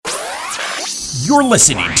You're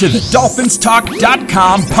listening to the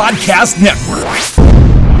DolphinsTalk.com podcast network.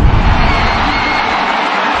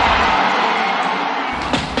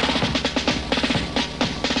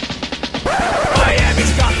 Miami's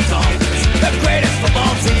got the Dolphins, the greatest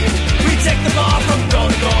football team. We take the ball from goal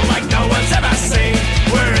to goal like no one's ever seen.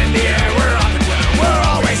 We're in the air, we're on the ground, we're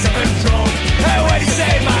always in control. Hey, when you say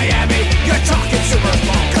Miami, you're talking Super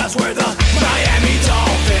Bowl. Cause we're the Miami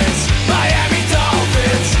Dolphins, Miami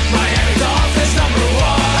Dolphins, Miami Dolphins number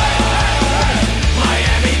one.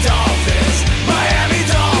 Miami Dolphins, Miami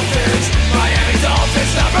Dolphins, Miami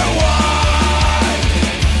Dolphins number one.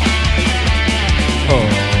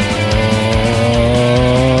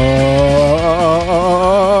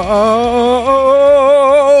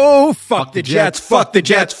 Fuck the Jets, fuck the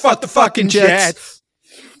Jets, fuck the fucking Jets.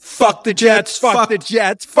 Fuck the Jets, fuck the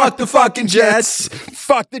Jets, fuck the fucking Jets.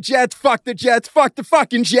 Fuck the Jets, fuck the Jets, fuck the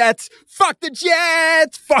fucking Jets. Fuck the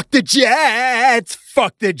Jets, fuck the Jets,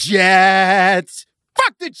 fuck the Jets.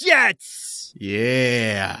 Fuck the Jets.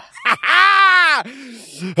 Yeah.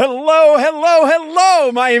 Hello, hello,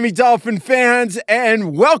 hello, Miami Dolphin fans,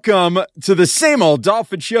 and welcome to the Same Old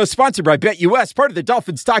Dolphin Show, sponsored by BetUS, part of the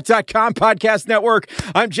DolphinsTalk.com podcast network.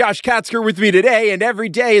 I'm Josh Katzker. With me today and every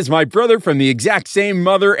day is my brother from the exact same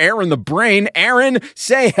mother, Aaron the Brain. Aaron,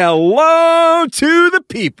 say hello to the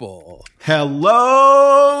people.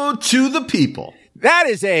 Hello to the people. That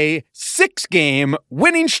is a 6-game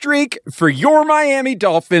winning streak for your Miami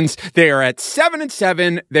Dolphins. They are at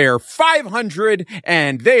 7-7. They are 500,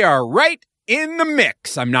 and they are right in the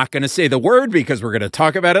mix. I'm not going to say the word because we're going to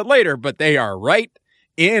talk about it later, but they are right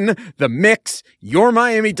in the mix. Your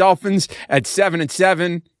Miami Dolphins at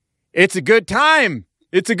 7-7. It's a good time.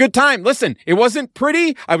 It's a good time. Listen, it wasn't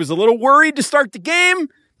pretty. I was a little worried to start the game,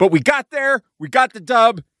 but we got there. We got the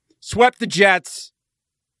dub, swept the Jets.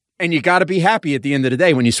 And you got to be happy at the end of the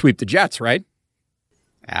day when you sweep the Jets, right?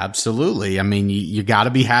 Absolutely. I mean, you got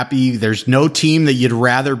to be happy. There's no team that you'd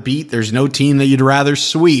rather beat. There's no team that you'd rather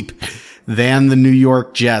sweep than the New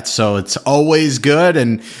York Jets. So it's always good.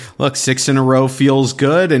 And look, 6 in a row feels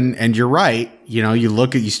good. And you're right. You know,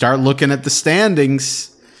 you start looking at the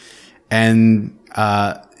standings and,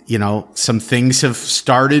 some things have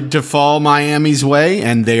started to fall Miami's way,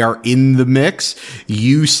 and they are in the mix.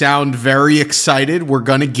 You sound very excited. We're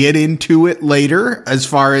going to get into it later as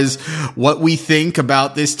far as what we think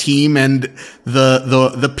about this team and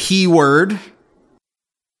the P word.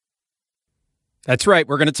 That's right.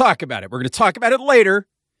 We're going to talk about it. We're going to talk about it later.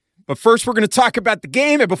 But first, we're going to talk about the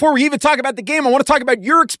game. And before we even talk about the game, I want to talk about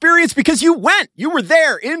your experience because you were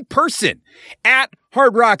there in person at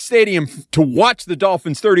Hard Rock Stadium to watch the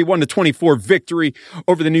Dolphins' 31-24 victory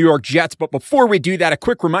over the New York Jets. But before we do that, a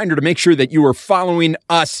quick reminder to make sure that you are following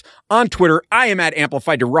us on Twitter. I am at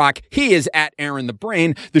Amplified to Rock. He is at Aaron the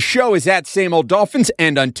Brain. The show is at Same Old Dolphins.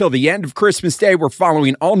 And until the end of Christmas Day, we're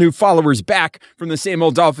following all new followers back from the Same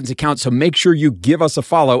Old Dolphins account. So make sure you give us a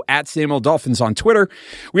follow at Same Old Dolphins on Twitter.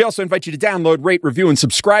 We also invite you to download, rate, review, and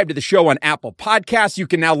subscribe to the show on Apple Podcasts. You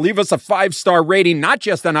can now leave us a 5-star rating, not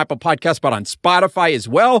just on Apple Podcasts, but on Spotify as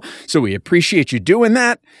well. So we appreciate you doing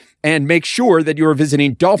that. And make sure that you are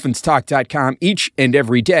visiting DolphinsTalk.com each and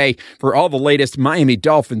every day for all the latest Miami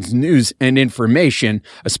Dolphins news and information,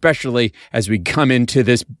 especially as we come into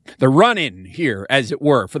the run-in here, as it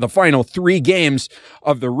were, for the final 3 games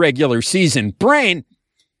of the regular season. Brain,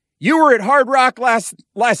 you were at Hard Rock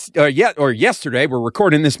yesterday. We're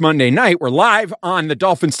recording this Monday night. We're live on the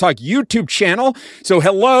Dolphins Talk YouTube channel. So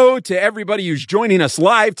hello to everybody who's joining us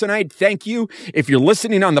live tonight. Thank you. If you're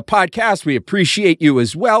listening on the podcast, we appreciate you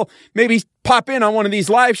as well. Maybe pop in on one of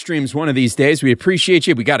these live streams one of these days. We appreciate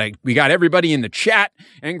you. We got everybody in the chat.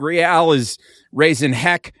 Angry Al is raising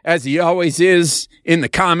heck, as he always is, in the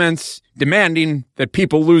comments, demanding that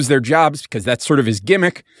people lose their jobs because that's sort of his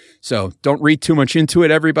gimmick. So don't read too much into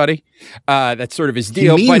it, everybody. That's sort of his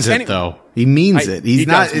deal. He means it, though. He means it.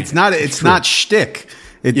 It's not shtick.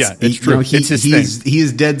 It's true. It's his thing. He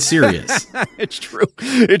is dead serious. It's true.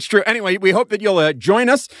 It's true. Anyway, we hope that you'll join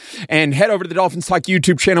us and head over to the Dolphins Talk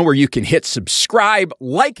YouTube channel where you can hit subscribe,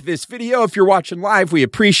 like this video if you're watching live. We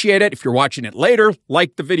appreciate it. If you're watching it later,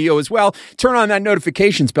 like the video as well. Turn on that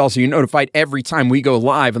notifications bell so you're notified every time we go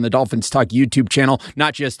live on the Dolphins Talk YouTube channel.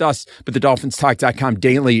 Not just us, but the DolphinsTalk.com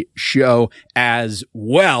daily show as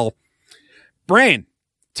well. Brain,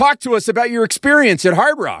 talk to us about your experience at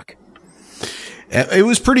Hard Rock. It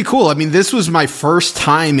was pretty cool. I mean, this was my first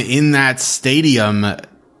time in that stadium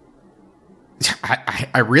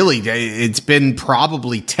I really, it's been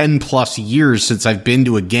probably 10 plus years since I've been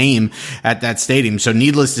to a game at that stadium. So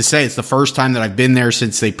needless to say, it's the first time that I've been there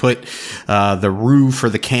since they put the roof or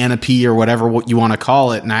the canopy or whatever what you want to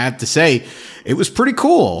call it. And I have to say, it was pretty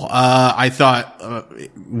cool. I thought,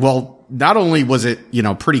 not only was it,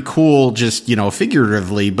 pretty cool just,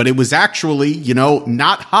 figuratively, but it was actually,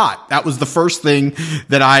 not hot. That was the first thing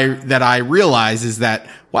that I realized is that,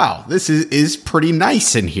 wow, this is pretty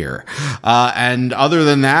nice in here. And other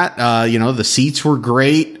than that, the seats were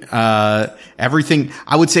great. Everything,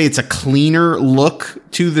 I would say it's a cleaner look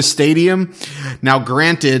to the stadium. Now,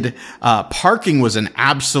 granted, parking was an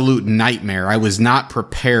absolute nightmare. I was not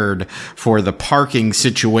prepared for the parking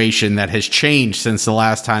situation that has changed since the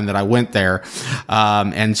last time that I went there.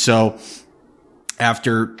 And so,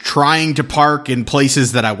 after trying to park in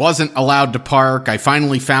places that I wasn't allowed to park, I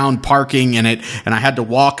finally found parking in it, and I had to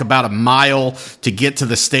walk about a mile to get to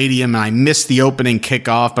the stadium, and I missed the opening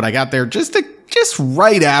kickoff, but I got there just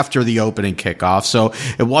right after the opening kickoff, so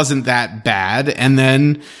it wasn't that bad. And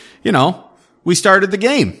then, we started the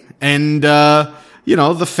game, and,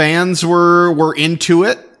 the fans were into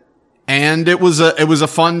it. And it was a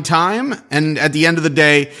fun time. And at the end of the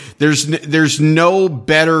day, there's no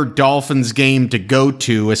better Dolphins game to go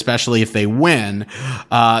to, especially if they win,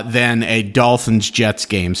 than a Dolphins-Jets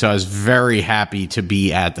game. So I was very happy to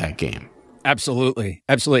be at that game. Absolutely.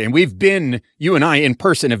 Absolutely. And you and I in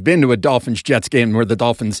person have been to a Dolphins-Jets game where the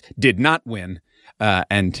Dolphins did not win.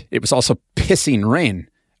 And it was also pissing rain,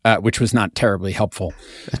 which was not terribly helpful.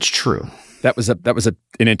 That's true. That was an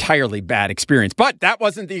entirely bad experience, but that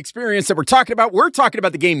wasn't the experience that we're talking about. We're talking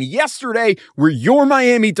about the game yesterday where your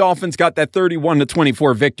Miami Dolphins got that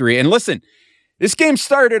 31-24 victory. And listen, this game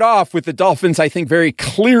started off with the Dolphins, I think, very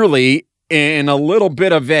clearly in a little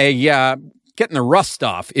bit of a, getting the rust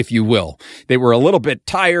off, if you will. They were a little bit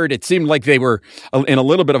tired. It seemed like they were in a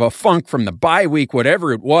little bit of a funk from the bye week,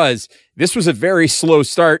 whatever it was. This was a very slow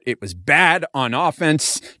start. It was bad on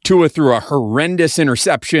offense. Tua threw a horrendous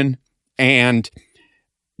interception. And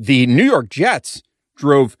the New York Jets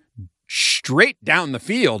drove straight down the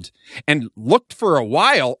field and looked for a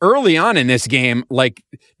while early on in this game like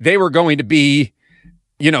they were going to be,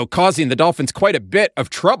 causing the Dolphins quite a bit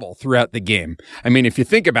of trouble throughout the game. I mean, if you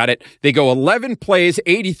think about it, they go 11 plays,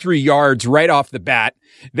 83 yards right off the bat.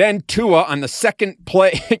 Then Tua on the second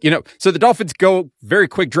play, so the Dolphins go very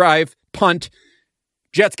quick drive, punt.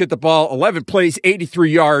 Jets get the ball, 11 plays,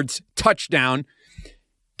 83 yards, touchdown.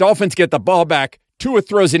 Dolphins get the ball back. Tua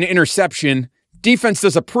throws an interception. Defense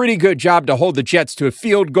does a pretty good job to hold the Jets to a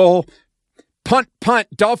field goal. Punt.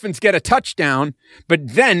 Dolphins get a touchdown.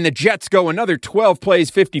 But then the Jets go another 12 plays,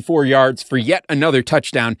 54 yards for yet another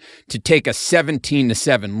touchdown to take a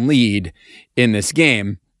 17-7 lead in this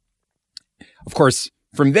game. Of course,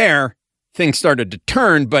 from there, things started to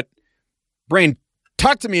turn. But, Brain,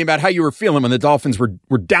 talk to me about how you were feeling when the Dolphins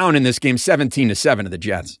were down in this game 17-7 to the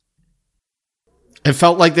Jets. It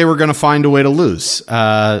felt like they were going to find a way to lose.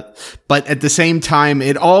 But at the same time,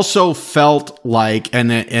 it also felt like,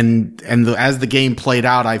 and as the game played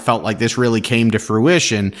out, I felt like this really came to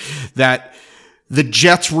fruition, that the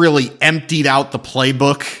Jets really emptied out the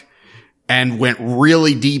playbook and went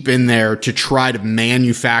really deep in there to try to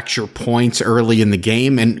manufacture points early in the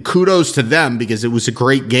game. And kudos to them because it was a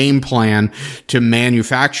great game plan to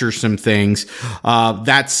manufacture some things.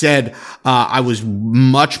 That said, I was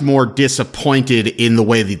much more disappointed in the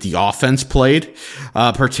way that the offense played,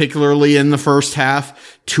 particularly in the first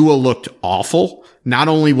half. Tua looked awful. Not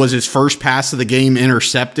only was his first pass of the game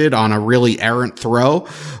intercepted on a really errant throw,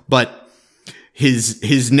 but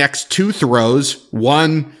his next two throws,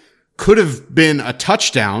 one could have been a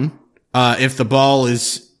touchdown, if the ball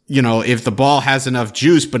has enough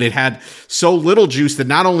juice, but it had so little juice that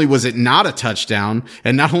not only was it not a touchdown,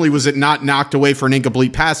 and not only was it not knocked away for an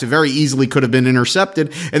incomplete pass, it very easily could have been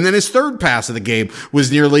intercepted. And then his third pass of the game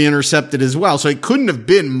was nearly intercepted as well. So it couldn't have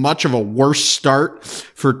been much of a worse start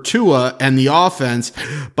for Tua and the offense,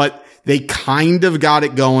 but they kind of got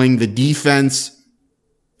it going. The defense,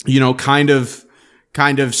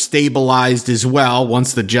 kind of stabilized as well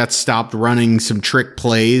once the Jets stopped running some trick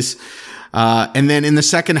plays. And then in the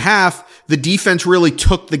second half, the defense really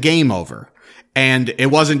took the game over. And it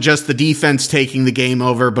wasn't just the defense taking the game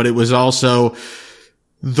over, but it was also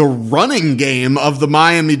the running game of the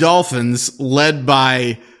Miami Dolphins led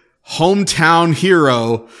by hometown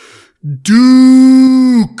hero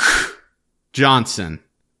Duke Johnson.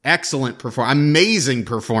 Excellent performance, amazing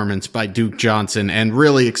performance by Duke Johnson, and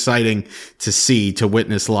really exciting to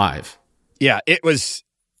witness live. Yeah, it was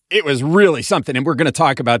it was really something. And we're going to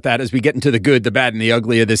talk about that as we get into the good, the bad, and the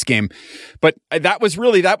ugly of this game. But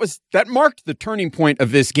that marked the turning point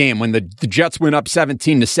of this game when the Jets went up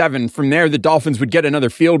 17-7. From there, the Dolphins would get another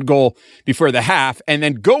field goal before the half and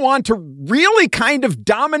then go on to really kind of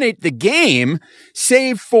dominate the game,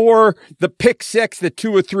 save for the pick six that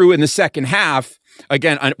Tua threw in the second half.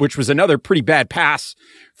 Again, which was another pretty bad pass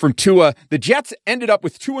from Tua. The Jets ended up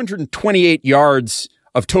with 228 yards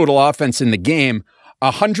of total offense in the game,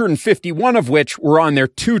 151 of which were on their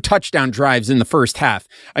 2 touchdown drives in the first half.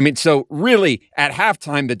 I mean, so really at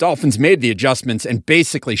halftime, the Dolphins made the adjustments and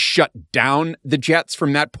basically shut down the Jets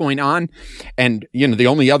from that point on. And, the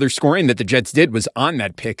only other scoring that the Jets did was on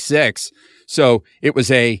that pick six. So it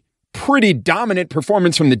was a pretty dominant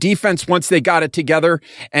performance from the defense once they got it together.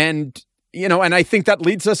 And, and I think that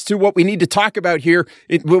leads us to what we need to talk about here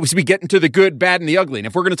as we get into the good, bad, and the ugly. And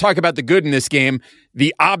if we're going to talk about the good in this game,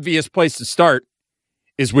 the obvious place to start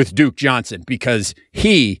is with Duke Johnson, because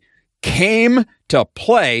he came to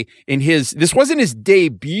play this wasn't his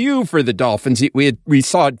debut for the Dolphins. We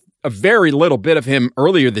saw a very little bit of him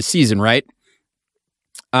earlier this season, right?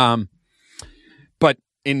 But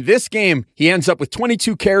in this game, he ends up with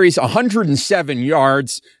 22 carries, 107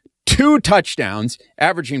 yards, 2 touchdowns,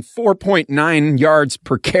 averaging 4.9 yards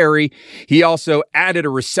per carry. He also added a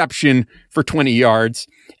reception for 20 yards.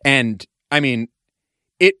 And I mean,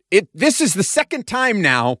 this is the second time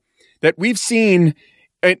now that we've seen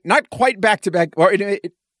not quite back-to-back,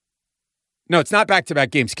 no, it's not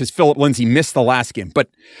back-to-back games because Phillip Lindsay missed the last game, but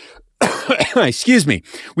excuse me.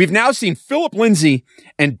 We've now seen Phillip Lindsay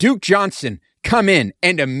and Duke Johnson come in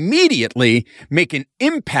and immediately make an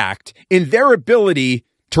impact in their ability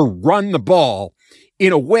to run the ball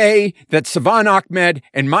in a way that Savon Ahmed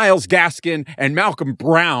and Myles Gaskin and Malcolm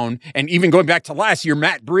Brown, and even going back to last year,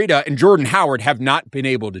 Matt Breida and Jordan Howard have not been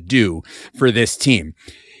able to do for this team.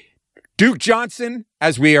 Duke Johnson,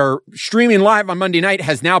 as we are streaming live on Monday night,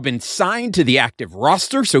 has now been signed to the active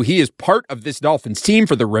roster, so he is part of this Dolphins team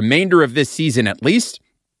for the remainder of this season at least.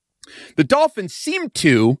 The Dolphins seem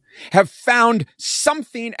to have found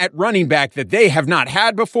something at running back that they have not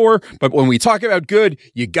had before. But when we talk about good,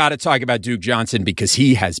 you got to talk about Duke Johnson because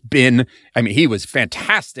he was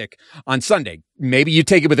fantastic on Sunday. Maybe you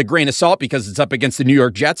take it with a grain of salt because it's up against the New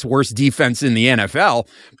York Jets, worst defense in the NFL,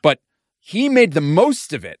 but he made the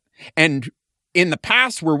most of it. And in the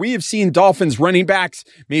past, where we have seen Dolphins running backs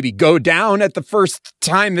maybe go down at the first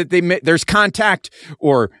time that there's contact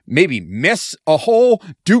or maybe miss a hole,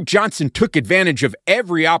 Duke Johnson took advantage of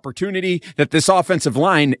every opportunity that this offensive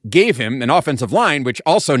line gave him, an offensive line which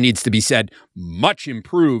also needs to be said much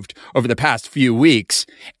improved over the past few weeks.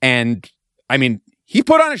 And I mean, he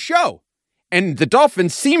put on a show, and the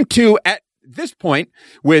Dolphins seem to, at this point,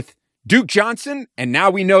 with Duke Johnson, and now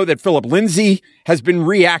we know that Phillip Lindsay has been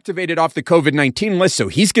reactivated off the COVID-19 list, so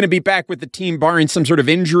he's going to be back with the team barring some sort of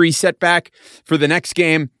injury setback for the next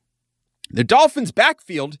game. The Dolphins'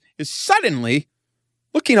 backfield is suddenly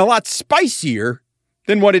looking a lot spicier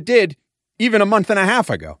than what it did even a month and a half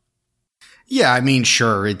ago. Yeah, I mean,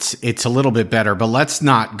 sure, it's a little bit better, but let's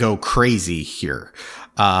not go crazy here.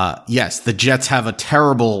 Yes, the Jets have a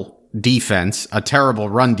terrible defense, a terrible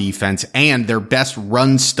run defense, and their best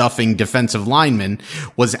run stuffing defensive lineman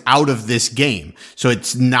was out of this game. So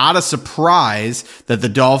it's not a surprise that the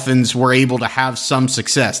Dolphins were able to have some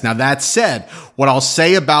success. Now, that said, what I'll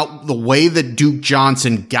say about the way that Duke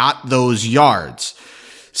Johnson got those yards,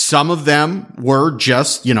 some of them were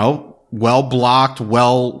just, well blocked,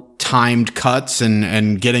 well timed cuts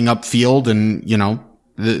and getting upfield and,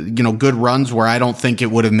 good runs where I don't think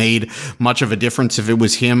it would have made much of a difference if it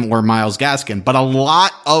was him or Myles Gaskin. But a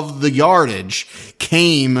lot of the yardage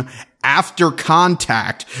came after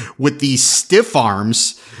contact with these stiff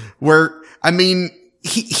arms where,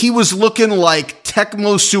 he was looking like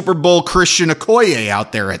Tecmo Super Bowl Christian Okoye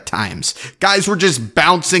out there at times. Guys were just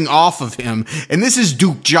bouncing off of him. And this is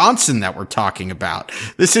Duke Johnson that we're talking about.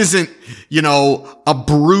 This isn't, a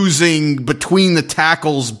bruising between the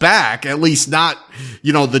tackles back, at least not,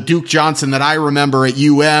 the Duke Johnson that I remember at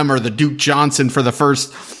UM or the Duke Johnson for the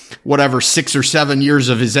first, 6 or 7 years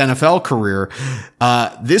of his NFL career.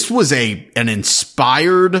 This was an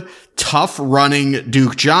inspired, tough running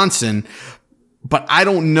Duke Johnson. But I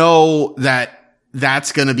don't know that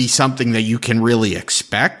that's going to be something that you can really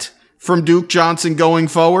expect from Duke Johnson going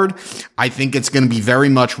forward. I think it's going to be very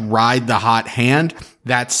much ride the hot hand.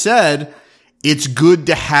 That said, it's good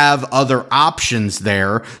to have other options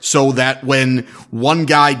there so that when one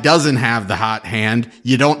guy doesn't have the hot hand,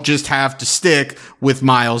 you don't just have to stick with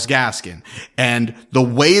Myles Gaskin. And the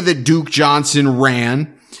way that Duke Johnson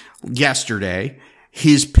ran yesterday,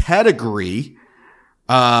 his pedigree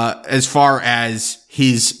as far as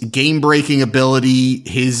his game-breaking ability,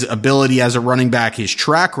 his ability as a running back, his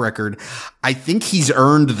track record. I think he's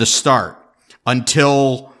earned the start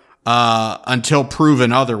until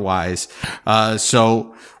proven otherwise.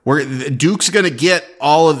 So Duke's going to get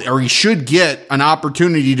he should get an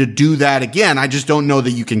opportunity to do that again. I just don't know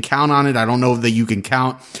that you can count on it. I don't know that you can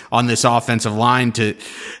count on this offensive line to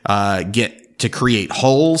create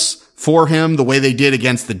holes for him the way they did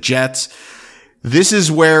against the Jets. This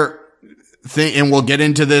is where and we'll get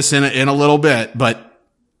into this in a little bit, but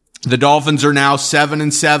the Dolphins are now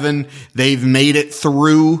 7-7. They've made it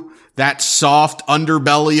through that soft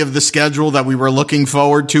underbelly of the schedule that we were looking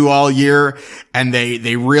forward to all year. And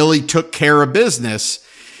they really took care of business.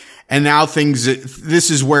 And now this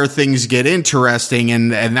is where things get interesting.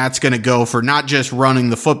 And that's going to go for not just running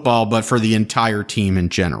the football, but for the entire team in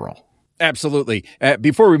general. Absolutely.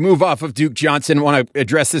 Before we move off of Duke Johnson, I want to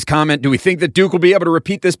address this comment. Do we think that Duke will be able to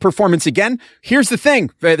repeat this performance again? Here's the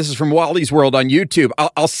thing. This is from Wally's World on YouTube.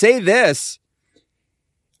 I'll say this.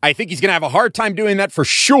 I think he's going to have a hard time doing that for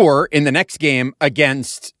sure in the next game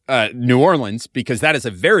against New Orleans, because that is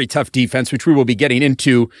a very tough defense, which we will be getting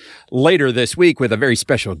into later this week with a very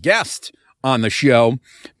special guest on the show.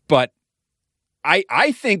 But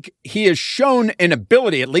I think he has shown an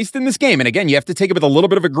ability, at least in this game. And again, you have to take it with a little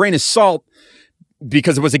bit of a grain of salt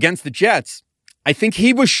because it was against the Jets. I think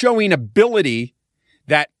he was showing ability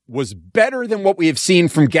that was better than what we have seen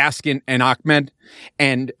from Gaskin and Ahmed.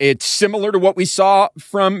 And it's similar to what we saw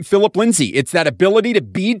from Philip Lindsay. It's that ability to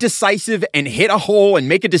be decisive and hit a hole and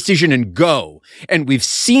make a decision and go. And we've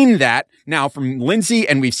seen that now from Lindsay,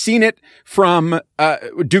 and we've seen it from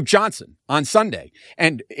Duke Johnson on Sunday.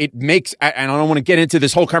 And it makes, and I don't want to get into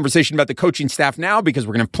this whole conversation about the coaching staff now, because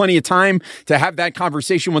we're going to have plenty of time to have that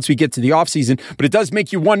conversation once we get to the offseason. But it does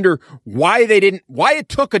make you wonder why it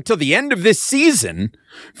took until the end of this season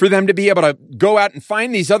for them to be able to go out and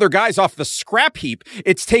find these other guys off the scrap heap.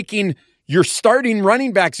 It's taking your starting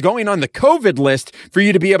running backs going on the COVID list for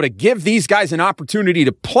you to be able to give these guys an opportunity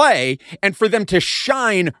to play and for them to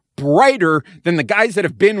shine brighter than the guys that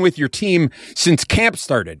have been with your team since camp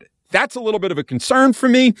started. That's a little bit of a concern for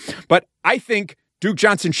me, but I think Duke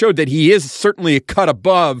Johnson showed that he is certainly a cut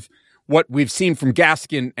above what we've seen from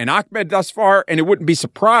Gaskin and Ahmed thus far, and it wouldn't be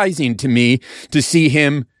surprising to me to see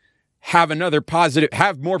him have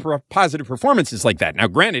more positive performances like that. Now,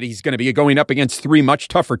 granted, he's going to be going up against three much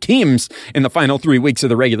tougher teams in the final 3 weeks of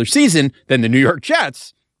the regular season than the New York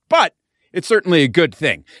Jets, but it's certainly a good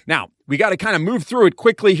thing. Now, we got to kind of move through it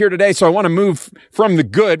quickly here today, so I want to move from the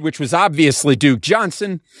good, which was obviously Duke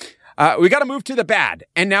Johnson. We got to move to the bad.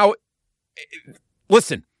 And now,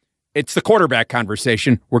 listen, it's the quarterback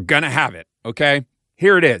conversation. We're going to have it, okay?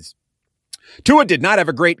 Here it is. Tua did not have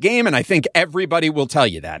a great game, and I think everybody will tell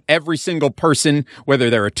you that. Every single person, whether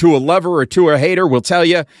they're a Tua lover or a Tua hater, will tell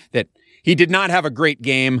you that he did not have a great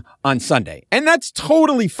game on Sunday. And that's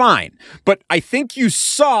totally fine. But I think you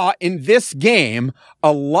saw in this game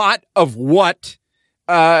a lot of what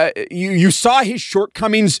you saw his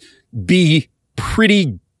shortcomings be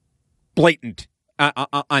pretty blatant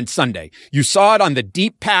on Sunday. You saw it on the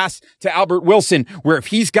deep pass to Albert Wilson, where if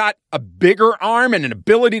he's got a bigger arm and an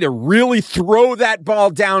ability to really throw that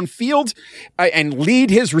ball downfield and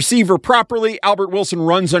lead his receiver properly, Albert Wilson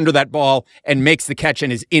runs under that ball and makes the catch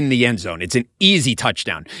and is in the end zone. It's an easy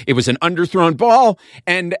touchdown. It was an underthrown ball,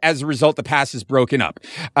 and as a result, the pass is broken up.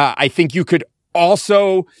 I think you could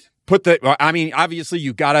also obviously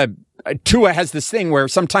you gotta, Tua has this thing where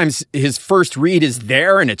sometimes his first read is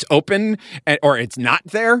there and it's open, or it's not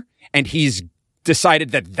there, and he's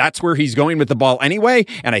decided that that's where he's going with the ball anyway.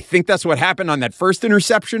 And I think that's what happened on that first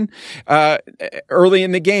interception early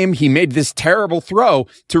in the game. He made this terrible throw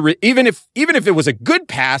to even if it was a good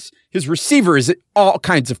pass, his receiver is all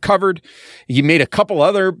kinds of covered. He made a couple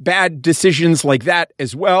other bad decisions like that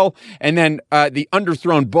as well. And then the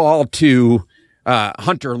underthrown ball to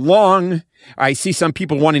Hunter Long. I see some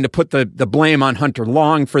people wanting to put the blame on Hunter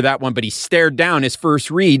Long for that one, but he stared down his first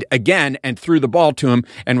read again and threw the ball to him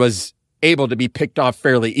and was able to be picked off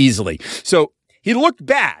fairly easily. So he looked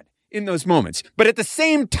bad in those moments. But at the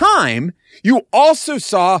same time, you also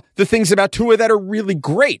saw the things about Tua that are really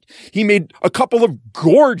great. He made a couple of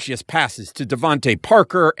gorgeous passes to Devontae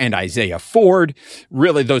Parker and Isaiah Ford,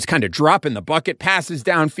 really those kind of drop in the bucket passes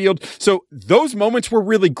downfield. So those moments were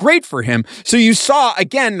really great for him. So you saw,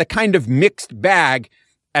 again, the kind of mixed bag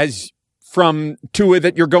as from Tua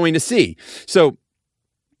that you're going to see. So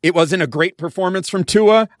it wasn't a great performance from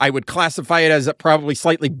Tua. I would classify it as probably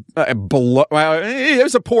slightly below. It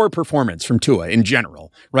was a poor performance from Tua in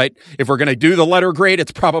general, right? If we're going to do the letter grade,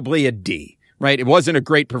 it's probably a D, right? It wasn't a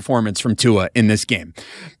great performance from Tua in this game.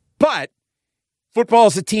 But football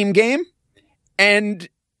is a team game. And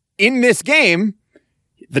in this game,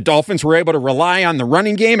 the Dolphins were able to rely on the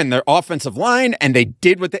running game and their offensive line, and they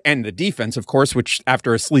did and the defense, of course, which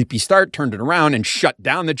after a sleepy start turned it around and shut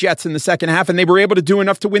down the Jets in the second half, and they were able to do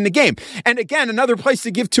enough to win the game. And again, another place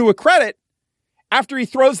to give Tua credit, after he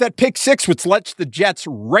throws that pick six, which lets the Jets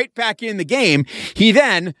right back in the game, he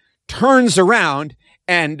then turns around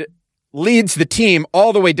and leads the team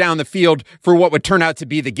all the way down the field for what would turn out to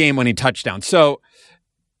be the game-winning touchdown. So,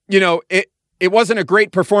 it wasn't a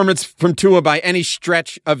great performance from Tua by any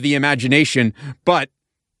stretch of the imagination, but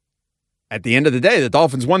at the end of the day, the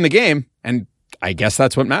Dolphins won the game, and I guess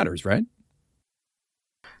that's what matters, right?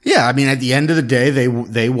 Yeah, I mean, at the end of the day,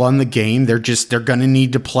 they won the game. They're going to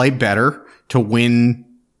need to play better to win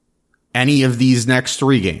any of these next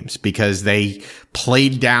three games because they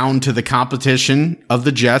played down to the competition of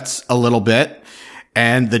the Jets a little bit,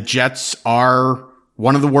 and the Jets are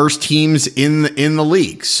one of the worst teams in the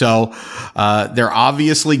league. So, they're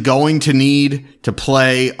obviously going to need to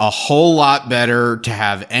play a whole lot better to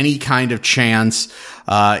have any kind of chance,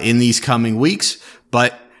 in these coming weeks.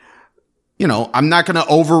 But, I'm not going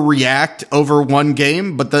to overreact over one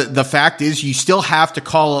game, but the fact is you still have to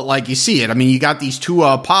call it like you see it. I mean, you got these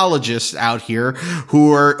Tua apologists out here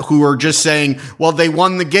who are just saying, well, they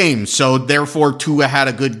won the game, so therefore Tua had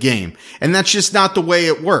a good game. And that's just not the way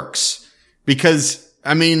it works. Because,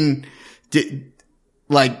 I mean, does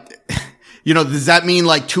that mean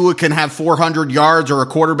like Tua can have 400 yards or a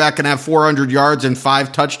quarterback can have 400 yards and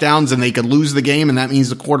 5 touchdowns and they could lose the game and that means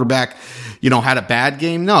the quarterback, had a bad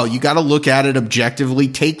game? No, you got to look at it objectively,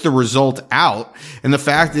 take the result out. And the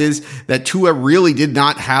fact is that Tua really did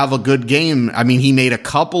not have a good game. I mean, he made a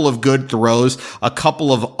couple of good throws, a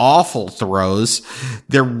couple of awful throws.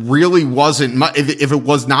 There really wasn't much. If it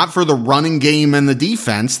was not for the running game and the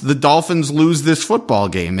defense, the Dolphins lose this football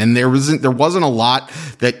game. And there wasn't a lot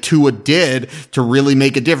that Tua did to really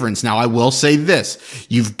make a difference. Now, I will say this.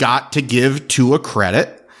 You've got to give Tua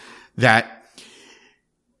credit that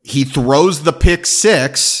he throws the pick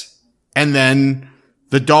six and then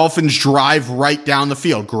the Dolphins drive right down the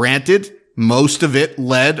field. Granted, most of it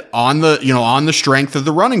led on the strength of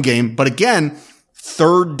the running game. But again,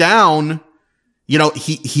 third down,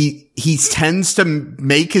 he tends to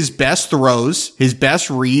make his best throws, his best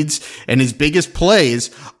reads and his biggest plays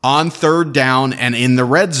on third down and in the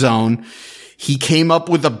red zone. He came up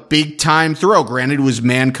with a big time throw. Granted, it was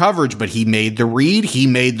man coverage, but he made the read. He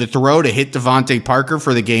made the throw to hit Devontae Parker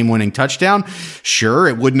for the game winning touchdown. Sure,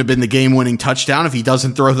 it wouldn't have been the game winning touchdown if he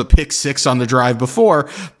doesn't throw the pick six on the drive before.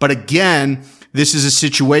 But again, this is a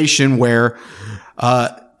situation where,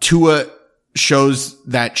 Tua shows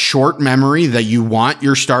that short memory that you want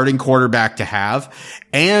your starting quarterback to have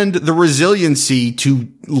and the resiliency to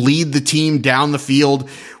lead the team down the field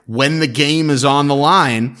when the game is on the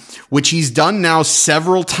line, which he's done now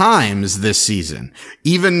several times this season.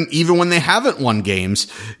 Even when they haven't won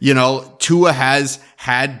games, Tua has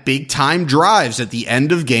had big time drives at the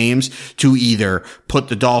end of games to either put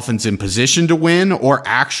the Dolphins in position to win or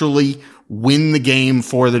actually win the game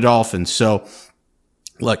for the Dolphins. So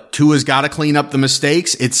look, Tua's got to clean up the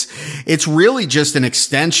mistakes. It's really just an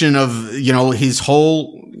extension of, his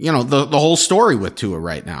whole, the whole story with Tua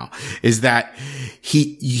right now is that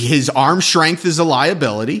his arm strength is a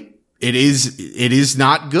liability. It is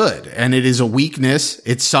not good and it is a weakness.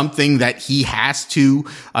 It's something that he has to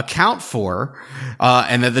account for,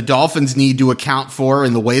 and that the Dolphins need to account for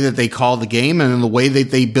in the way that they call the game and in the way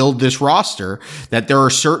that they build this roster, that there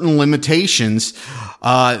are certain limitations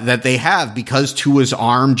that they have because Tua's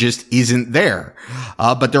arm just isn't there.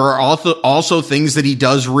 But there are also things that he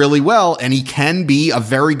does really well, and he can be a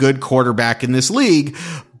very good quarterback in this league,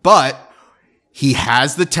 but he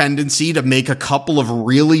has the tendency to make a couple of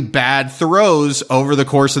really bad throws over the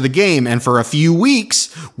course of the game. And for a few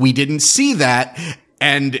weeks, we didn't see that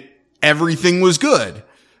and everything was good.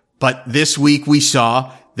 But this week we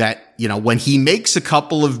saw that, when he makes a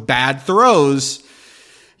couple of bad throws,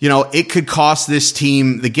 it could cost this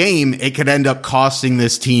team the game. It could end up costing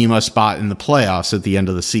this team a spot in the playoffs at the end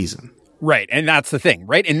of the season. Right. And that's the thing,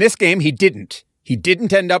 right? In this game, he didn't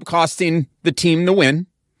end up costing the team the win,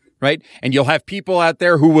 right? And you'll have people out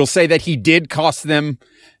there who will say that he did cost them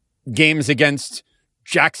games against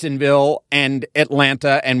Jacksonville and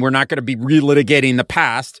Atlanta, and we're not going to be relitigating the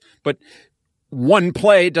past, but one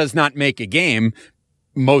play does not make a game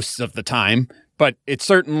most of the time, but it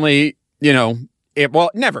certainly, never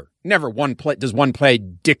one play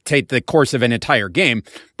dictate the course of an entire game,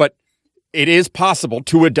 but it is possible.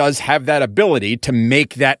 Tua does have that ability to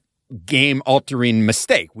make that game-altering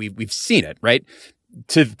mistake. We've seen it, right?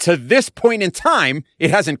 To this point in time,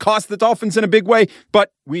 it hasn't cost the Dolphins in a big way,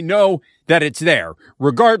 but we know that it's there.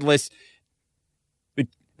 Regardless,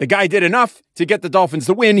 the guy did enough to get the Dolphins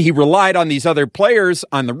the win. He relied on these other players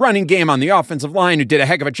on the running game, on the offensive line, who did a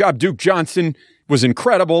heck of a job. Duke Johnson was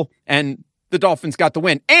incredible, and the Dolphins got the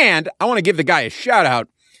win. And I want to give the guy a shout out.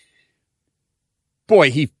 Boy,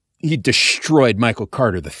 he destroyed Michael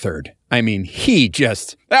Carter III. I mean,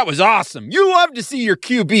 that was awesome. You love to see your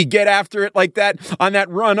QB get after it like that on that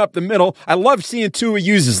run up the middle. I love seeing Tua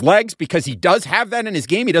use his legs because he does have that in his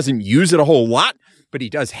game. He doesn't use it a whole lot, but he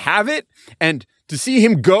does have it. And to see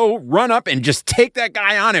him go run up and just take that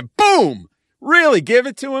guy on and boom, really give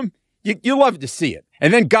it to him. You love to see it.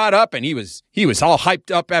 And then got up and he was all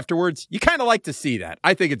hyped up afterwards. You kind of like to see that.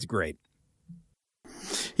 I think it's great.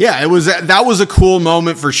 Yeah, that was a cool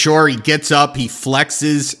moment for sure. He gets up, he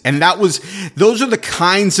flexes, and those are the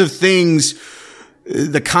kinds of things,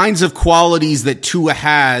 the kinds of qualities that Tua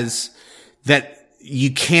has that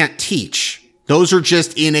you can't teach. Those are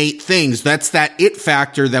just innate things. That's that it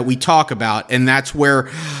factor that we talk about. And that's where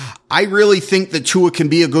I really think that Tua can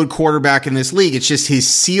be a good quarterback in this league. It's just his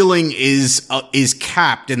ceiling is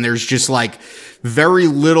capped, and there's just like very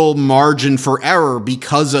little margin for error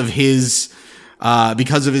because of his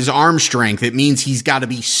arm strength. It means he's got to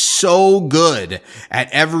be so good at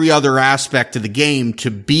every other aspect of the game to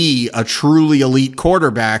be a truly elite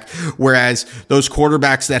quarterback. Whereas those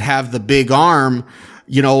quarterbacks that have the big arm,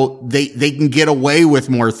 they can get away with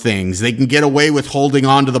more things. They can get away with holding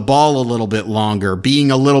on to the ball a little bit longer, being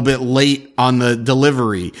a little bit late on the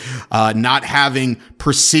delivery, not having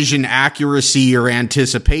precision accuracy or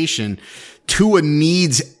anticipation. Tua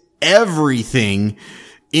needs everything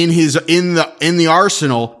in the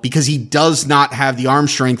arsenal because he does not have the arm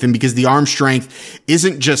strength, and because the arm strength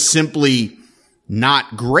isn't just simply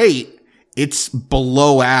not great, it's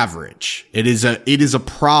below average. It is a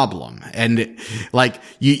problem. And like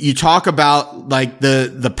you talk about like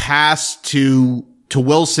the pass to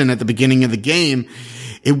Wilson at the beginning of the game,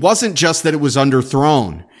 it wasn't just that it was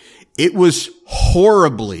underthrown. It was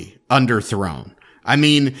horribly underthrown. I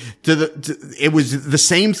mean, it was the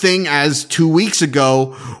same thing as 2 weeks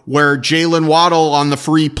ago where Jalen Waddle on the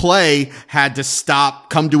free play had to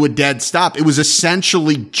come to a dead stop. It was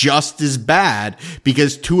essentially just as bad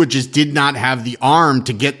because Tua just did not have the arm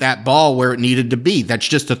to get that ball where it needed to be. That's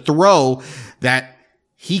just a throw that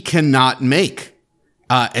he cannot make.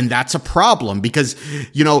 And that's a problem because,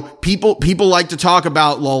 people like to talk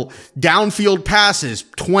about, downfield passes,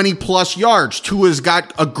 20 plus yards. Tua's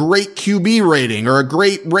got a great QB rating or a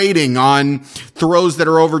great rating on throws that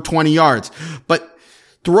are over 20 yards. But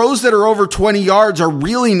throws that are over 20 yards are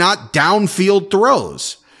really not downfield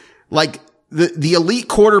throws. Like the elite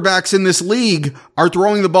quarterbacks in this league are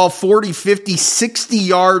throwing the ball 40, 50, 60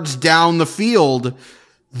 yards down the field.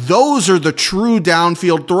 Those are the true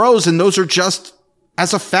downfield throws. And those are just,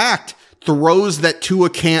 as a fact, throws that Tua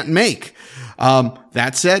can't make.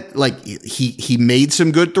 That said, like he made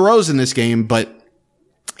some good throws in this game, but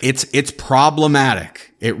it's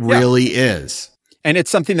problematic. It really is. And it's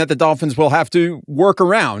something that the Dolphins will have to work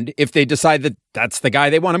around if they decide that that's the guy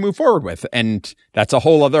they want to move forward with. And that's a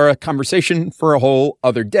whole other conversation for a whole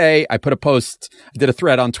other day. I did a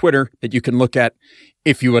thread on Twitter that you can look at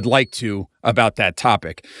if you would like to about that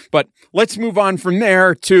topic. But let's move on from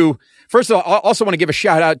there to, first of all, I also want to give a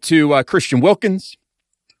shout out to Christian Wilkins,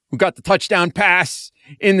 who got the touchdown pass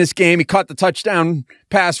in this game. He caught the touchdown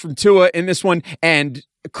pass from Tua in this one. And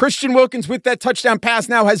Christian Wilkins with that touchdown pass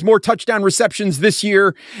now has more touchdown receptions this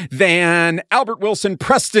year than Albert Wilson,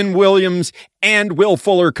 Preston Williams, and Will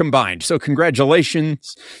Fuller combined. So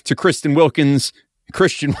congratulations to Christian Wilkins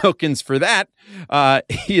for that.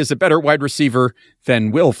 He is a better wide receiver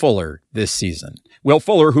than Will Fuller this season. Will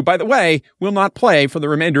Fuller, who, by the way, will not play for the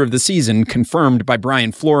remainder of the season, confirmed by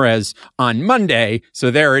Brian Flores on Monday.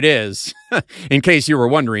 So there it is. In case you were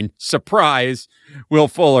wondering, surprise, Will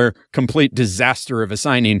Fuller, complete disaster of a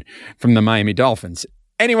signing from the Miami Dolphins.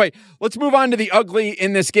 Anyway, let's move on to the ugly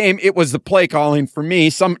in this game. It was the play calling for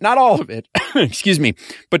me. Not all of it, excuse me,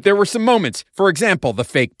 but there were some moments. For example, the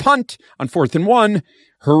fake punt on 4th and 1,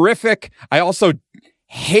 horrific. I also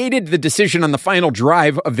hated the decision on the final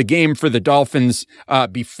drive of the game for the Dolphins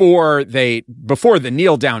before the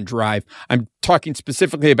kneel down drive. I'm talking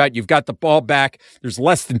specifically about you've got the ball back. There's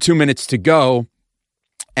less than 2 minutes to go.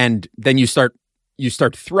 And then you start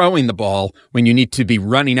throwing the ball when you need to be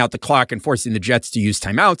running out the clock and forcing the Jets to use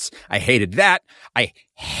timeouts. I hated that. I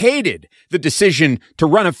hated the decision to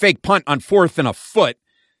run a fake punt on 4th and a foot.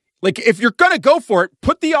 Like, if you're going to go for it,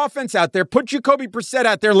 put the offense out there, put Jacoby Brissett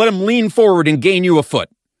out there, let him lean forward and gain you a foot.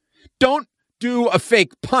 don't do a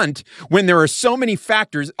fake punt when there are so many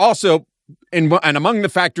factors. Also, and among the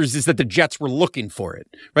factors is that the Jets were looking for it,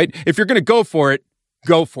 right? If you're going to go for it,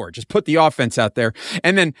 go for it. Just put the offense out there.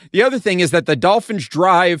 And then the other thing is that the Dolphins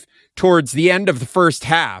drive towards the end of the first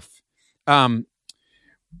half,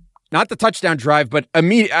 not the touchdown drive, but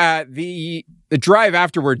the drive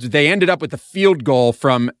afterwards, they ended up with a field goal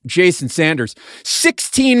from Jason Sanders.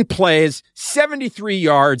 16 plays, 73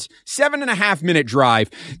 yards, 7.5-minute drive.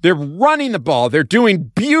 They're running the ball. They're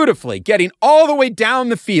doing beautifully, getting all the way down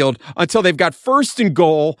the field until they've got first and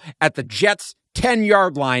goal at the Jets'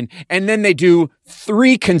 10-yard line. And then they do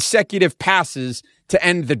 3 consecutive passes to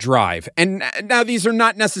end the drive. And now these are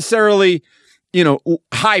not necessarily,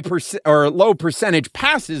 high or low percentage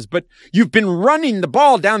passes, but you've been running the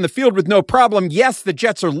ball down the field with no problem. Yes, the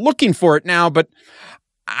Jets are looking for it now, but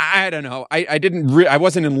I don't know. I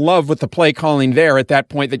wasn't in love with the play calling there at that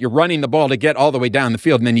point, that you're running the ball to get all the way down the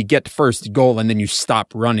field and then you get to first goal and then you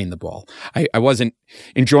stop running the ball. I wasn't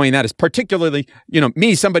enjoying that, as particularly,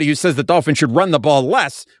 me, somebody who says the Dolphins should run the ball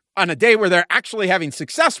less on a day where they're actually having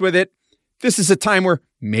success with it. This is a time where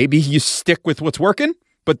maybe you stick with what's working,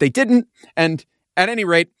 but they didn't. And at any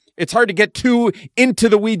rate, it's hard to get too into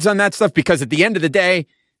the weeds on that stuff, because at the end of the day,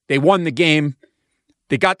 they won the game.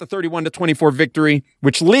 They got the 31-24 victory,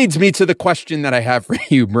 which leads me to the question that I have for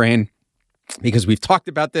you, Brain, because we've talked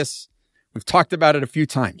about this. We've talked about it a few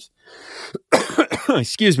times.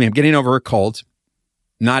 Excuse me. I'm getting over a cold.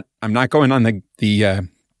 I'm not going on the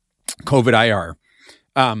COVID IR.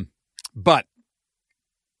 But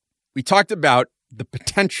we talked about the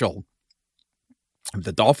potential of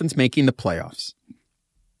the Dolphins making the playoffs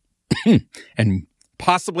and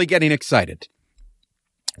possibly getting excited.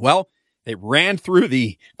 Well, they ran through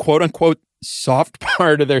the quote unquote soft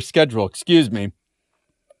part of their schedule. Excuse me.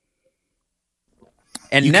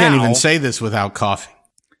 And you now, can't even say this without coughing.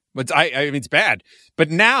 But I mean, it's bad. But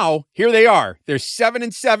now here they are. They're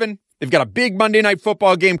 7-7. They've got a big Monday Night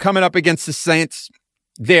Football game coming up against the Saints.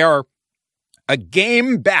 They are a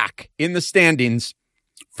game back in the standings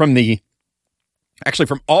from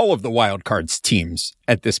all of the wild cards teams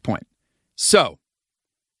at this point. So,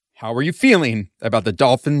 how are you feeling about the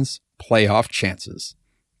Dolphins' playoff chances?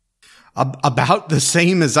 About the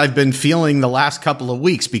same as I've been feeling the last couple of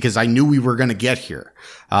weeks, because I knew we were going to get here.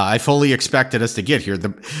 I fully expected us to get here.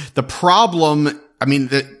 The problem,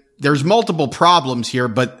 there's multiple problems here,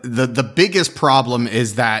 but the biggest problem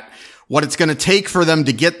is that what it's going to take for them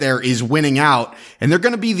to get there is winning out, and they're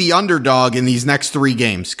going to be the underdog in these next 3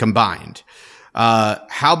 games combined.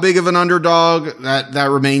 How big of an underdog, that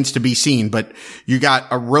remains to be seen, but you got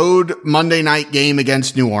a road Monday night game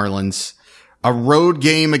against New Orleans, a road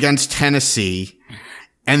game against Tennessee,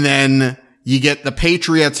 and then you get the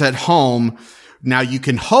Patriots at home. Now you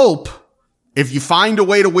can hope, if you find a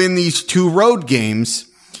way to win these 2 road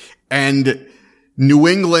games, and New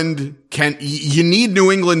England you need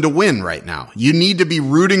New England to win right now. You need to be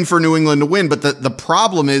rooting for New England to win. But the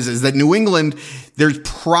problem is that New England, there's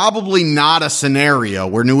probably not a scenario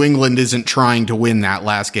where New England isn't trying to win that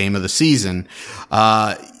last game of the season,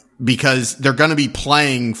 because they're going to be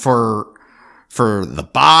playing for the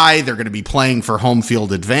bye. They're going to be playing for home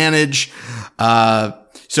field advantage.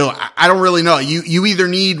 So I don't really know. You either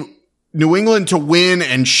need New England to win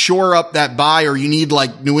and shore up that bye, or you need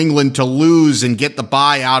New England to lose and get the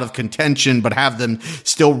bye out of contention, but have them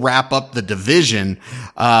still wrap up the division.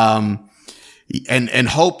 And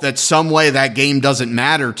hope that some way that game doesn't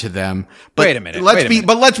matter to them. But wait a minute.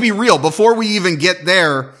 But let's be real. Before we even get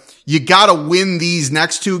there, you got to win these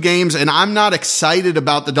next 2 games. And I'm not excited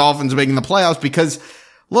about the Dolphins making the playoffs, because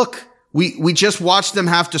look, we just watched them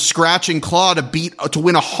have to scratch and claw to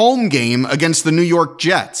win a home game against the New York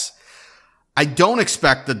Jets. I don't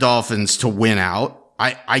expect the Dolphins to win out.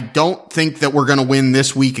 I don't think that we're going to win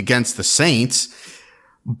this week against the Saints.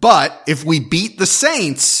 But if we beat the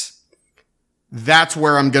Saints, that's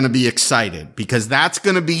where I'm going to be excited, because that's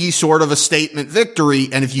going to be sort of a statement victory.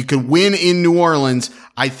 And if you could win in New Orleans,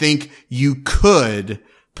 I think you could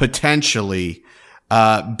potentially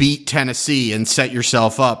beat Tennessee and set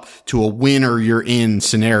yourself up to a win or you're in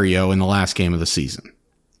scenario in the last game of the season.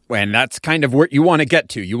 And that's kind of what you want to get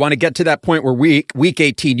to. You want to get to that point where week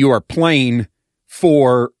 18, you are playing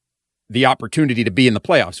for the opportunity to be in the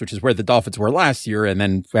playoffs, which is where the Dolphins were last year. And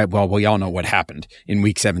then, well, we all know what happened in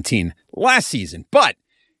week 17 last season. But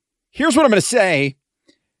here's what I'm going to say.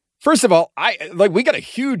 First of all, we got a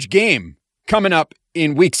huge game coming up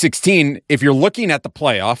in week 16. If you're looking at the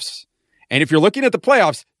playoffs, and if you're looking at the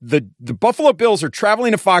playoffs, the Buffalo Bills are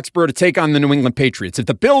traveling to Foxborough to take on the New England Patriots. If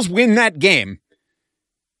the Bills win that game,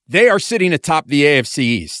 they are sitting atop the AFC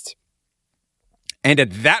East. And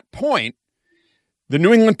at that point, the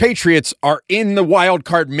New England Patriots are in the wild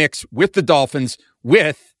card mix with the Dolphins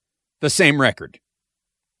with the same record.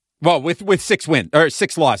 Well, with 6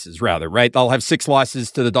 losses rather, right? They'll have 6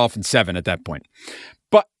 losses to the Dolphins 7 at that point.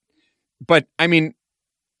 But I mean,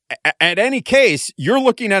 at any case, you're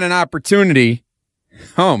looking at an opportunity.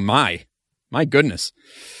 Oh my goodness.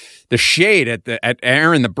 The shade at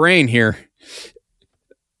Aaron the Brain here.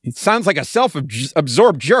 It sounds like a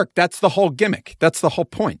self-absorbed jerk. That's the whole gimmick. That's the whole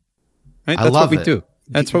point. Right? That's what we do.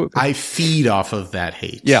 That's what I feed off of that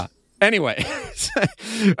hate. Yeah. Anyway,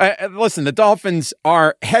 listen, the Dolphins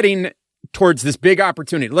are heading towards this big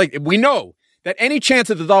opportunity. Like, we know that any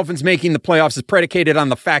chance of the Dolphins making the playoffs is predicated on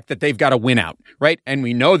the fact that they've got to win out, right? And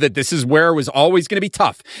we know that this is where it was always going to be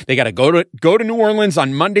tough. They got to go to New Orleans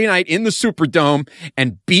on Monday night in the Superdome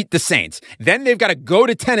and beat the Saints. Then they've got to go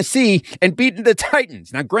to Tennessee and beat the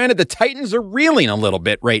Titans. Now, granted, the Titans are reeling a little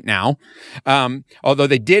bit right now, although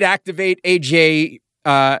they did activate AJ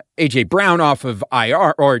Brown off of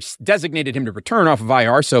IR, or designated him to return off of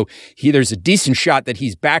IR. So there's a decent shot that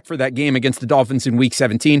he's back for that game against the Dolphins in week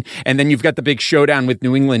 17. And then you've got the big showdown with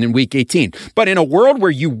New England in week 18. But in a world where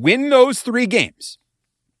you win those 3 games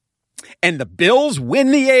and the Bills win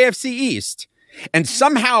the AFC East and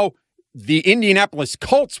somehow the Indianapolis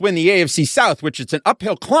Colts win the AFC South, which it's an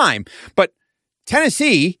uphill climb, but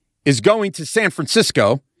Tennessee is going to San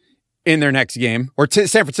Francisco in their next game, or San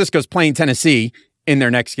Francisco's playing Tennessee in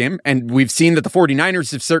their next game. And we've seen that the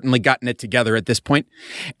 49ers have certainly gotten it together at this point.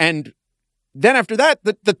 And then after that,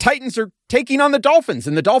 the Titans are taking on the Dolphins,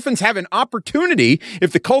 and the Dolphins have an opportunity.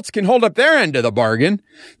 If the Colts can hold up their end of the bargain,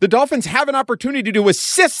 the Dolphins have an opportunity to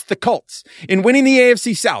assist the Colts in winning the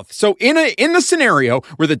AFC South. So in the scenario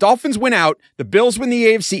where the Dolphins win out, the Bills win the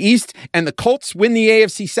AFC East, and the Colts win the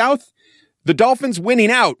AFC South, the Dolphins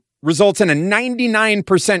winning out results in a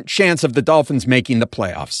 99% chance of the Dolphins making the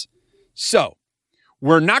playoffs. So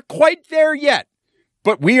we're not quite there yet,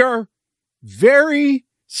 but we are very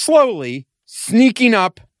slowly sneaking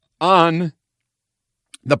up on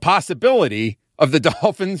the possibility of the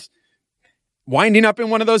Dolphins winding up in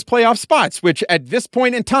one of those playoff spots, which at this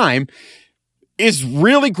point in time is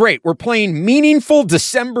really great. We're playing meaningful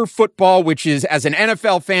December football, which is, as an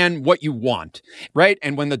NFL fan, what you want, right?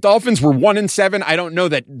 And when the Dolphins were 1-7, I don't know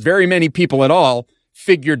that very many people at all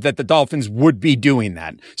figured that the Dolphins would be doing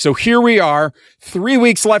that. So here we are, 3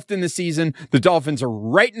 weeks left in the season. The Dolphins are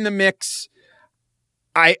right in the mix.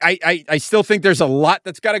 I still think there's a lot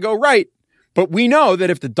that's got to go right, but we know that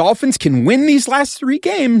if the Dolphins can win these last 3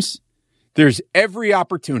 games, there's every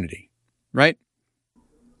opportunity, right?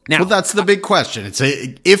 Now, well, that's the big question.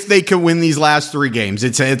 If they can win these last 3 games,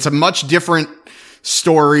 it's a much different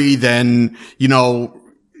story than,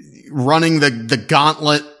 running the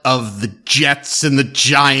gauntlet of the Jets and the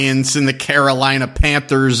Giants and the Carolina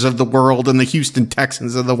Panthers of the world and the Houston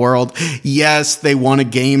Texans of the world. Yes, they won a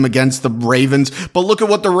game against the Ravens, but look at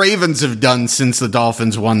what the Ravens have done since the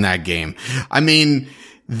Dolphins won that game. I mean,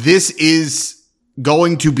 this is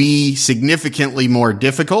going to be significantly more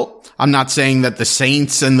difficult. I'm not saying that the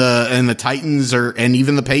Saints and the Titans and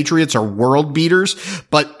even the Patriots are world beaters,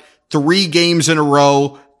 but 3 games in a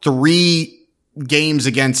row, 3 games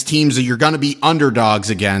against teams that you're going to be underdogs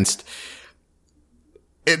against.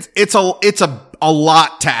 It's a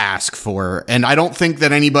lot to ask for. And I don't think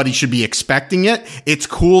that anybody should be expecting it. It's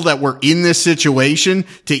cool that we're in this situation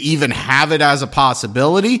to even have it as a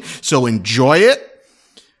possibility. So enjoy it.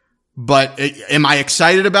 But am I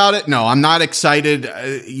excited about it? No, I'm not excited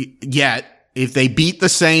yet. If they beat the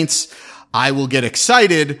Saints, I will get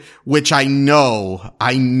excited, which I know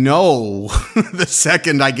the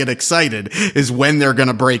second I get excited is when they're going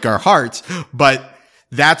to break our hearts. But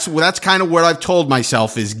that's kind of what I've told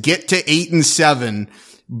myself is get to 8-7,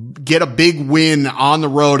 get a big win on the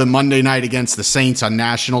road on Monday night against the Saints on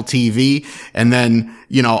national TV. And then,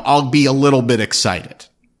 I'll be a little bit excited.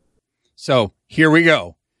 So here we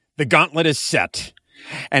go. The gauntlet is set.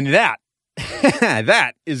 And that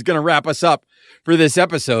is going to wrap us up for this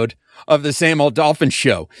episode of the Same Old Dolphins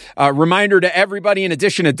Show. Reminder to everybody, in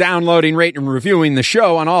addition to downloading, rating, and reviewing the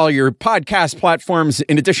show on all your podcast platforms,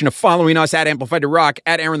 in addition to following us at Amplified to Rock,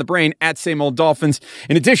 at Aaron the Brain, at Same Old Dolphins,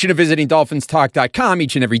 in addition to visiting dolphinstalk.com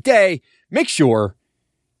each and every day, make sure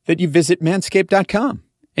that you visit manscaped.com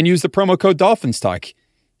and use the promo code DolphinsTalk.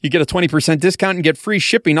 You get a 20% discount and get free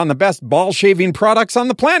shipping on the best ball shaving products on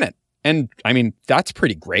the planet. And I mean, that's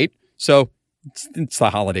pretty great. So it's the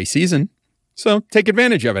holiday season. So take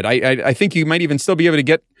advantage of it. I think you might even still be able to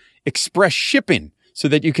get express shipping so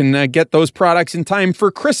that you can get those products in time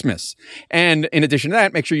for Christmas. And in addition to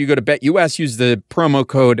that, make sure you go to BetUS, use the promo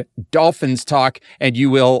code DolphinsTalk, and you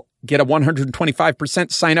will get a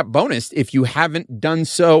 125% sign-up bonus if you haven't done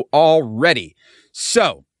so already.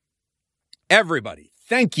 So, everybody,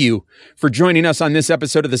 thank you for joining us on this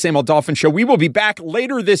episode of the Same Old Dolphins Show. We will be back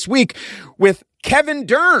later this week with Kevin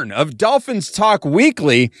Dern of Dolphins Talk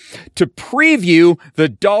Weekly to preview the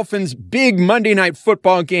Dolphins' big Monday Night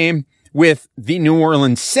Football game with the New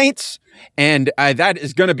Orleans Saints. And that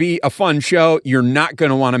is going to be a fun show you're not going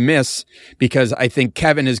to want to miss, because I think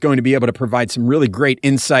Kevin is going to be able to provide some really great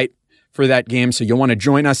insight for that game. So you'll want to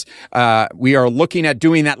join us. We are looking at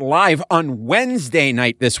doing that live on Wednesday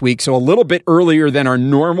night this week. So a little bit earlier than our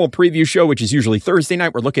normal preview show, which is usually Thursday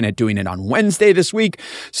night. We're looking at doing it on Wednesday this week.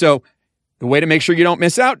 So the way to make sure you don't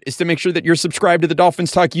miss out is to make sure that you're subscribed to the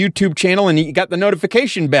Dolphins Talk YouTube channel and you got the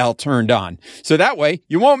notification bell turned on. So that way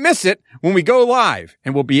you won't miss it when we go live.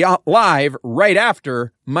 And we'll be out live right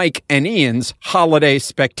after Mike and Ian's Holiday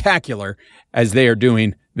Spectacular, as they are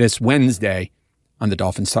doing this Wednesday on the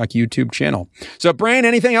Dolphins Talk YouTube channel. So, Brian,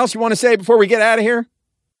 anything else you want to say before we get out of here?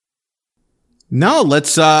 No,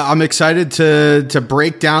 let's, I'm excited to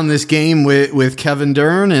break down this game with Kevin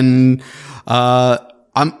Dern, and,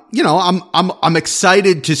 I'm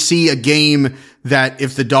excited to see a game that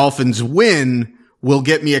if the Dolphins win will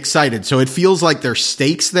get me excited. So it feels like there's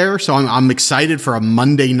stakes there. So I'm excited for a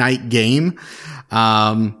Monday night game.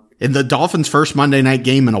 In the Dolphins' first Monday night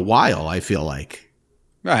game in a while, I feel like.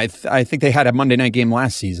 I think they had a Monday night game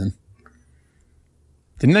last season.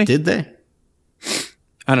 Didn't they? Did they?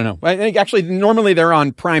 I don't know. I think actually normally they're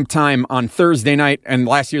on prime time on Thursday night, and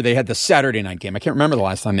last year they had the Saturday night game. I can't remember the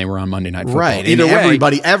last time they were on Monday Night Football. Right. Either and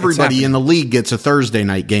way, everybody in the league gets a Thursday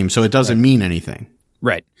night game, so it doesn't mean anything.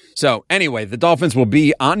 Right. So anyway, the Dolphins will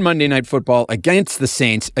be on Monday Night Football against the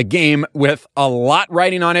Saints, a game with a lot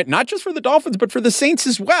riding on it, not just for the Dolphins, but for the Saints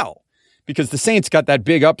as well, because the Saints got that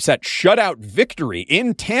big upset shutout victory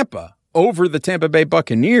in Tampa over the Tampa Bay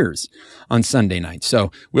Buccaneers on Sunday night.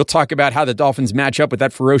 So we'll talk about how the Dolphins match up with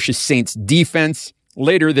that ferocious Saints defense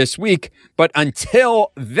later this week. But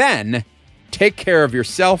until then, take care of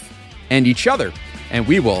yourself and each other. And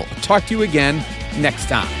we will talk to you again next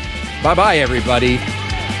time. Bye-bye, everybody.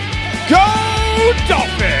 Go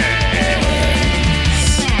Dolphins!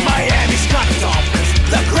 Miami's got the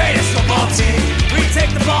Dolphins, the greatest football team. We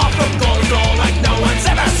take the ball from goal to goal like no one's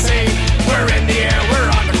ever seen. We're in the air, we're